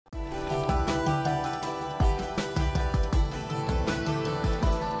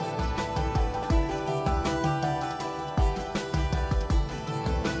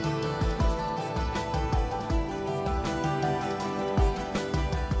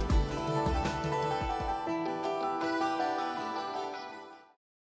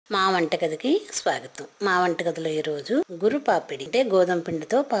మా వంటగదికి స్వాగతం. మా వంటగదిలో ఈరోజు గురు పాపిడి అంటే గోధుమ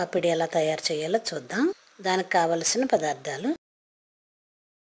పిండితో పాపిడి ఎలా తయారు చేయాలో చూద్దాం. దానికి కావలసిన పదార్థాలు: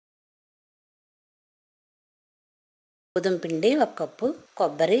 గోధుమ పిండి 1 కప్పు,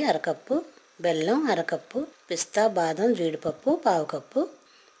 కొబ్బరి 1/2 కప్పు, బెల్లం 1/2 కప్పు, పిస్తా బాదం జీడిపప్పు 1/2 కప్పు,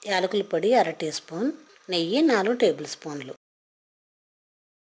 యాలకుల పొడి 1/2 టీ స్పూన్, నెయ్యి 4 టేబుల్ స్పూన్లు.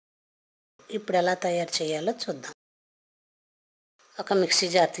 ఇప్పుడు ఎలా తయారు చేయాలో చూద్దాం. ఒక మిక్సీ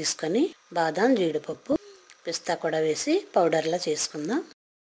జార్ తీసుకొని బాదం జీడిపప్పు పిస్తా కూడా వేసి పౌడర్లా చేసుకుందాం.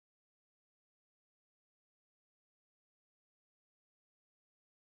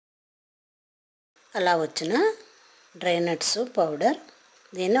 అలా వచ్చిన డ్రై నట్స్ పౌడర్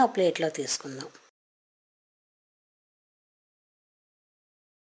దీన్ని ఒక ప్లేట్లో తీసుకుందాం.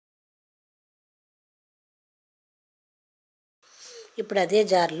 ఇప్పుడు అదే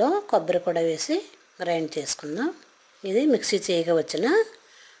జార్లో కొబ్బరి కూడా వేసి గ్రైండ్ చేసుకుందాం. ఇది మిక్సీ చేయగా వచ్చిన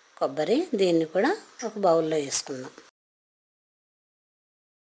కొబ్బరి, దీన్ని కూడా ఒక బౌల్లో వేసుకుందాం.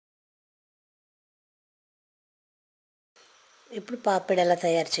 ఇప్పుడు పాపిడి ఎలా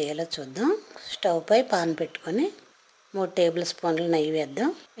తయారు చేయాలో చూద్దాం. స్టవ్ పై పాన్ పెట్టుకొని 3 టేబుల్ స్పూన్లు నెయ్యి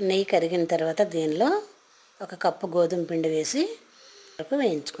వేద్దాం. నెయ్యి కరిగిన తర్వాత దీనిలో 1 కప్పు గోధుమ పిండి వేసి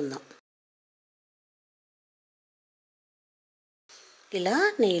వేయించుకుందాం. ఇలా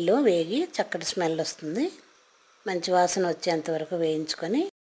నెయ్యిలో వేగి చక్కటి స్మెల్ వస్తుంది. మంచి వాసన వచ్చేంత వరకు వేయించుకొని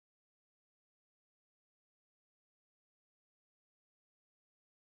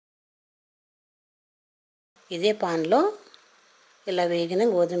ఇదే పాన్లో ఇలా వేగిన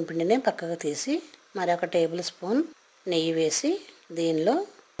గోధుమ పిండిని పక్కకు తీసి మరొక టేబుల్ స్పూన్ నెయ్యి వేసి దీనిలో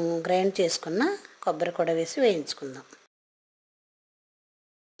గ్రైండ్ చేసుకున్న కొబ్బరి కూడా వేసి వేయించుకుందాం.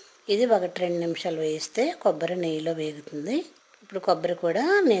 ఇది 1-2 నిమిషాలు వేయిస్తే కొబ్బరి నెయ్యిలో వేగుతుంది. ఇప్పుడు కొబ్బరి కూడా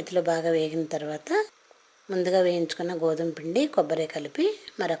నేతిలో బాగా వేగిన తర్వాత ముందుగా వేయించుకున్న గోధుమ పిండి కొబ్బరి కలిపి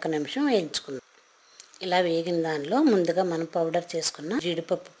మరొక నిమిషం వేయించుకుందాం. ఇలా వేగిన దానిలో ముందుగా మనం పౌడర్ చేసుకున్న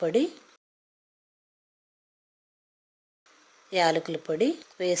జీడిపప్పు పొడి, యాలకుల పొడి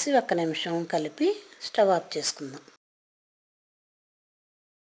వేసి 1 నిమిషం కలిపి స్టవ్ ఆఫ్ చేసుకుందాం.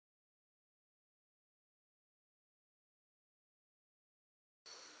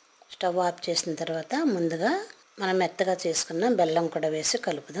 స్టవ్ ఆఫ్ చేసిన తర్వాత ముందుగా మనం మెత్తగా చేసుకున్న బెల్లం కూడా వేసి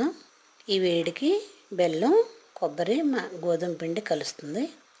కలుపుదాం. ఈ వేడికి బెల్లం, కొబ్బరి, గోధుమ పిండి కలుస్తుంది.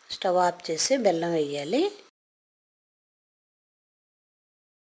 స్టవ్ ఆఫ్ చేసి బెల్లం వేయాలి.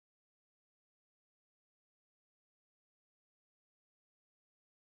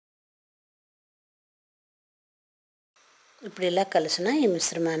 ఇప్పుడు ఇలా కలిసిన ఈ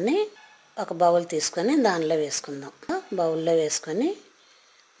మిశ్రమాన్ని ఒక బౌల్ తీసుకొని దానిలో వేసుకుందాం. బౌల్లో వేసుకొని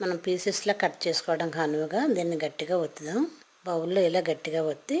మనం పీసెస్లా కట్ చేసుకోవడానికి అనువుగా దీన్ని గట్టిగా ఒత్తుదాం. బౌల్లో ఇలా గట్టిగా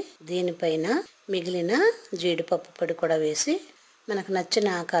ఒత్తి దీనిపైన మిగిలిన జీడిపప్పు పొడి కూడా వేసి మనకు నచ్చిన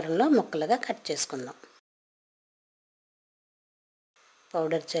ఆకారంలో ముక్కలుగా కట్ చేసుకుందాం.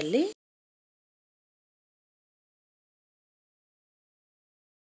 పౌడర్ చల్లి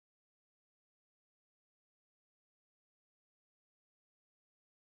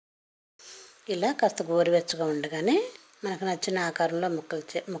ఇలా కాస్త గోరువెచ్చగా ఉండగానే మనకు నచ్చిన ఆకారంలో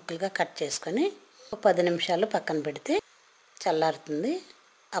ముక్కలుగా కట్ చేసుకొని 10 నిమిషాలు పక్కన పెడితే చల్లారుతుంది.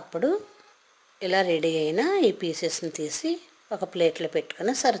 అప్పుడు ఇలా రెడీ అయిన ఈ పీసెస్ని తీసి ఒక ప్లేట్లో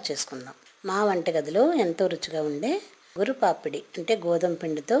పెట్టుకొని సర్వ్ చేసుకుందాం. మా వంటగదిలో ఎంతో రుచిగా ఉండే గురు పాపిడి అంటే గోధుమ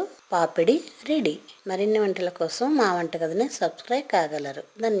పిండితో పాపిడి రెడీ. మరిన్ని వంటల కోసం మా వంటగదిని సబ్స్క్రైబ్ కాగలరు.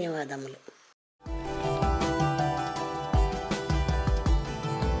 ధన్యవాదములు.